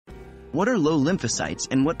What are low lymphocytes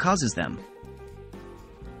and what causes them?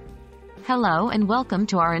 Hello and welcome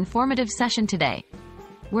to our informative session today.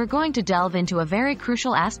 We're going to delve into a very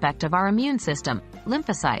crucial aspect of our immune system,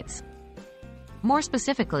 lymphocytes. More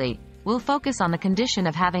specifically, we'll focus on the condition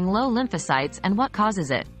of having low lymphocytes and what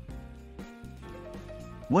causes it.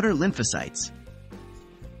 What are lymphocytes?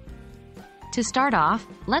 To start off,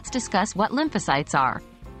 let's discuss what lymphocytes are.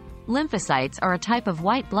 Lymphocytes are a type of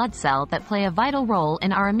white blood cell that play a vital role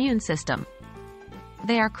in our immune system.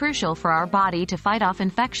 They are crucial for our body to fight off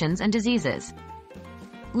infections and diseases.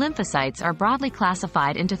 Lymphocytes are broadly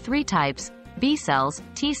classified into three types: B cells,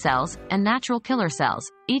 T cells, and natural killer cells,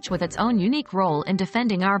 each with its own unique role in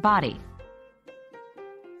defending our body.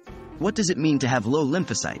 What does it mean to have low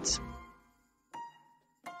lymphocytes?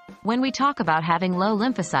 When we talk about having low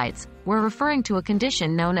lymphocytes, we're referring to a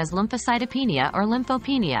condition known as lymphocytopenia or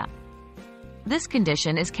lymphopenia. This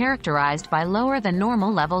condition is characterized by lower than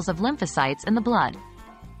normal levels of lymphocytes in the blood.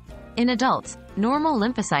 In adults, normal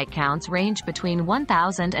lymphocyte counts range between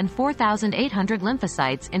 1,000 and 4,800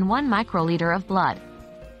 lymphocytes in 1 microliter of blood.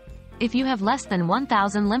 If you have less than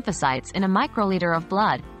 1,000 lymphocytes in a microliter of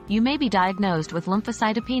blood, you may be diagnosed with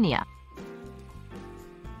lymphocytopenia.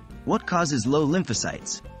 What causes low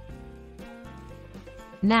lymphocytes?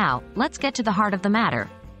 Now, let's get to the heart of the matter.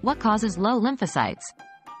 What causes low lymphocytes?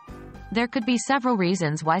 There could be several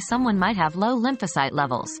reasons why someone might have low lymphocyte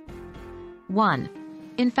levels. 1.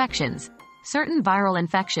 Infections. Certain viral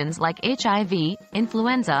infections like HIV,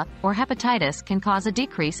 influenza, or hepatitis can cause a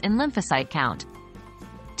decrease in lymphocyte count.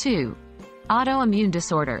 2. Autoimmune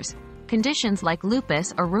disorders. Conditions like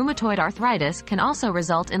lupus or rheumatoid arthritis can also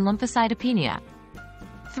result in lymphocytopenia.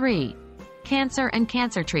 3. Cancer and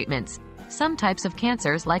cancer treatments. Some types of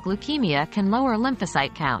cancers like leukemia can lower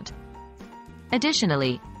lymphocyte count.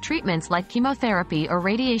 Additionally, treatments like chemotherapy or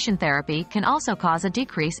radiation therapy can also cause a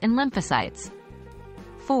decrease in lymphocytes.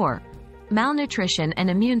 4. Malnutrition and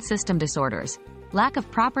immune system disorders. Lack of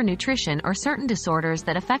proper nutrition or certain disorders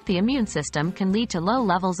that affect the immune system can lead to low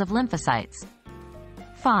levels of lymphocytes.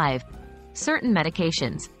 5. Certain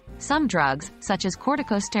medications. Some drugs, such as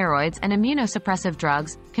corticosteroids and immunosuppressive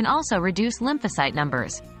drugs, can also reduce lymphocyte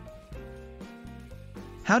numbers.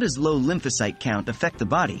 How does low lymphocyte count affect the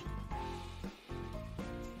body?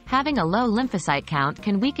 Having a low lymphocyte count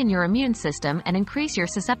can weaken your immune system and increase your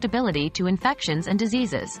susceptibility to infections and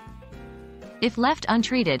diseases. If left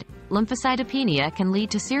untreated, lymphocytopenia can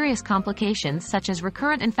lead to serious complications such as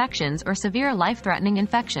recurrent infections or severe life-threatening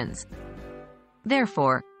infections.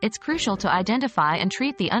 Therefore, it's crucial to identify and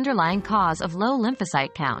treat the underlying cause of low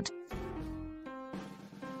lymphocyte count.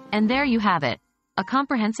 And there you have it, a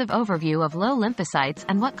comprehensive overview of low lymphocytes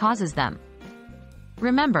and what causes them.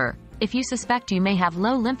 Remember, if you suspect you may have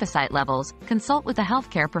low lymphocyte levels, consult with a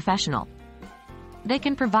healthcare professional. They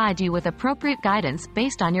can provide you with appropriate guidance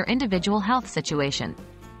based on your individual health situation.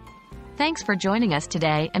 Thanks for joining us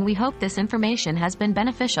today, and we hope this information has been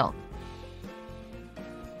beneficial.